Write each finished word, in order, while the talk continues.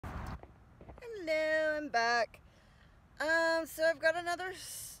I'm back. So I've got another,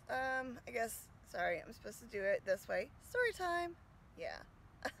 I guess, sorry, I'm supposed to do it this way. Story time. Yeah.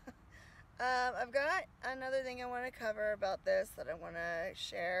 I've got another thing I want to cover about this that I want to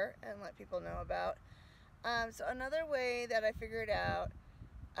share and let people know about. So another way that I figured out,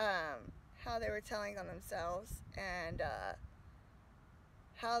 how they were telling on themselves and,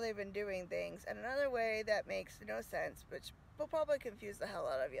 how they've been doing things, and another way that makes no sense, which will probably confuse the hell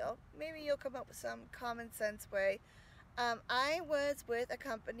out of y'all. Maybe you'll come up with some common sense way. I was with a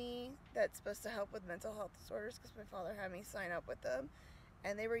company that's supposed to help with mental health disorders because my father had me sign up with them,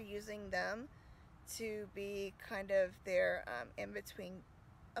 and they were using them to be kind of their in between.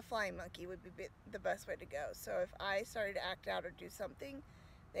 A flying monkey would be the best way to go. So if I started to act out or do something,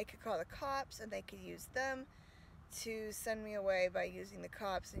 they could call the cops and they could use them to send me away by using the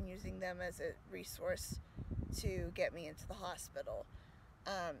cops and using them as a resource to get me into the hospital.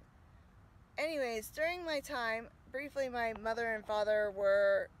 Anyways, during my time, briefly, my mother and father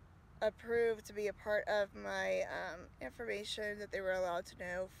were approved to be a part of my information that they were allowed to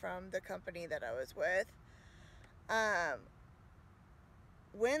know from the company that I was with.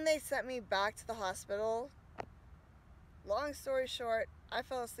 When they sent me back to the hospital, long story short, I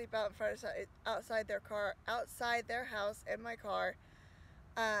fell asleep outside their house in my car,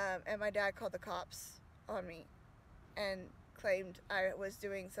 and my dad called the cops on me and claimed I was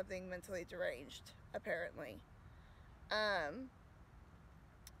doing something mentally deranged, apparently. The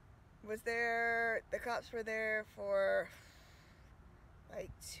cops were there for like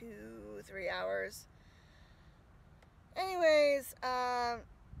 2-3 hours. Anyways,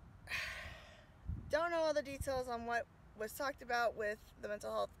 don't know all the details on what was talked about with the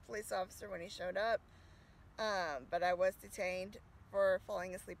mental health police officer when he showed up, but I was detained for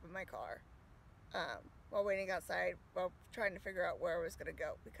falling asleep in my car while waiting outside, while trying to figure out where I was going to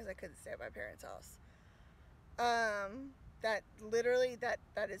go because I couldn't stay at my parents' house. That literally, that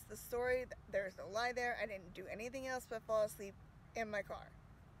is the story. There's no lie there. I didn't do anything else but fall asleep in my car.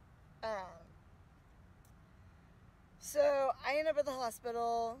 So I end up at the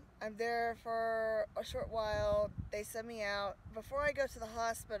hospital. I'm there for a short while. They send me out. Before I go to the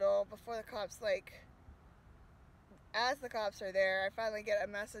hospital, before the cops, as the cops are there, I finally get a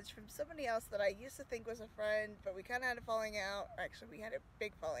message from somebody else that I used to think was a friend, but we kind of had a falling out. Actually, we had a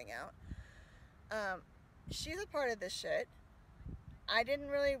big falling out. She's a part of this shit. I didn't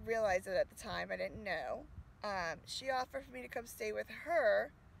really realize it at the time. I didn't know. She offered for me to come stay with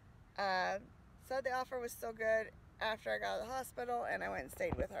her. Said the offer was still good after I got out of the hospital, and I went and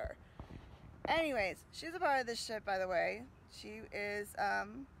stayed with her. Anyways, she's a part of this shit, by the way. She is a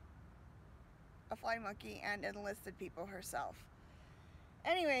flying monkey and enlisted people herself.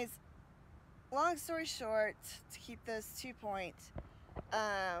 Anyways, long story short, to keep this to point,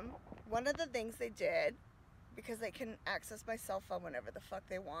 one of the things they did, because they can access my cell phone whenever the fuck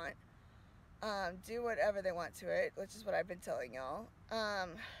they want, do whatever they want to it, which is what I've been telling y'all.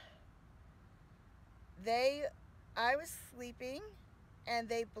 I was sleeping, and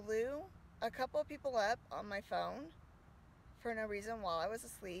they blew a couple of people up on my phone for no reason while I was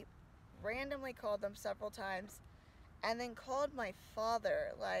asleep, randomly called them several times, and then called my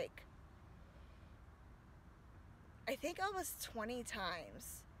father, I think almost 20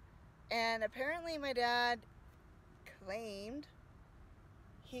 times. And apparently my dad claimed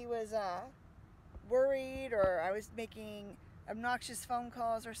he was worried, or I was making obnoxious phone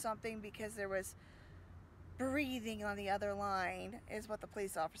calls or something because there was breathing on the other line, is what the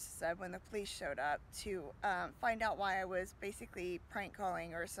police officer said when the police showed up to find out why I was basically prank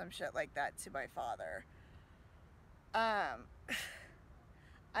calling or some shit like that to my father. I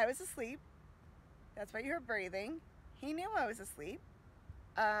was asleep. That's why you heard breathing. He knew I was asleep.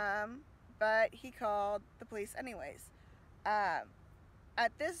 But he called the police anyways. At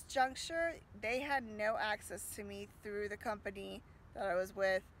this juncture, they had no access to me through the company that I was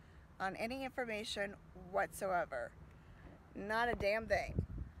with on any information whatsoever. Not a damn thing.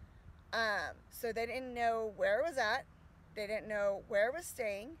 So they didn't know where I was at, they didn't know where I was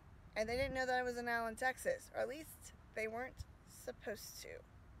staying, and they didn't know that I was in Allen, Texas, or at least they weren't supposed to.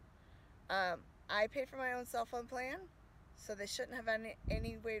 I paid for my own cell phone plan, so they shouldn't have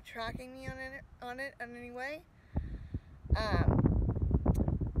any way of tracking me on it in any way.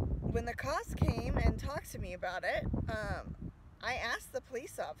 When the cops came and talked to me about it, I asked the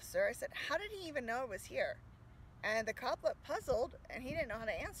police officer, I said, how did he even know I was here? And the cop looked puzzled, and he didn't know how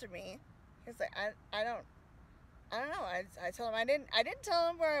to answer me. He was like, I don't know. I told him I didn't tell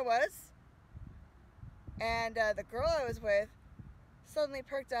him where I was. And the girl I was with suddenly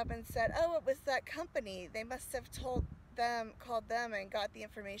perked up and said, oh, it was that company. They must have called them and got the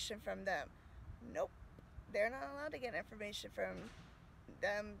information from them. Nope. they're not allowed to get information from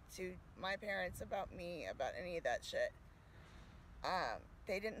them to my parents about me, about any of that shit.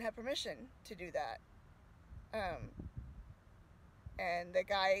 They didn't have permission to do that. And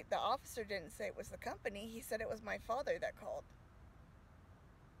the officer didn't say it was the company. He said it was my father that called.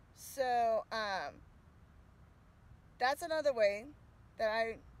 So, that's another way that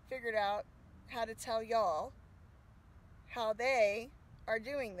I figured out how to tell y'all how they are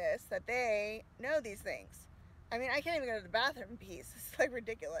doing this, that they know these things. I mean, I can't even go to the bathroom in peace. It's like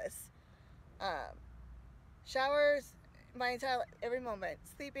ridiculous. Showers, my entire, every moment,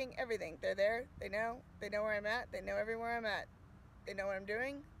 sleeping, everything. They're there. They know where I'm at. They know everywhere I'm at. They know what I'm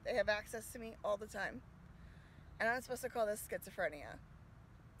doing. They have access to me all the time. And I'm supposed to call this schizophrenia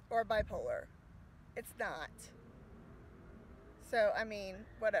or bipolar. It's not. So, I mean,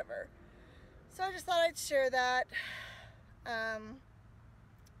 whatever. So I just thought I'd share that.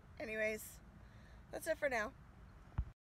 Anyways, that's it for now.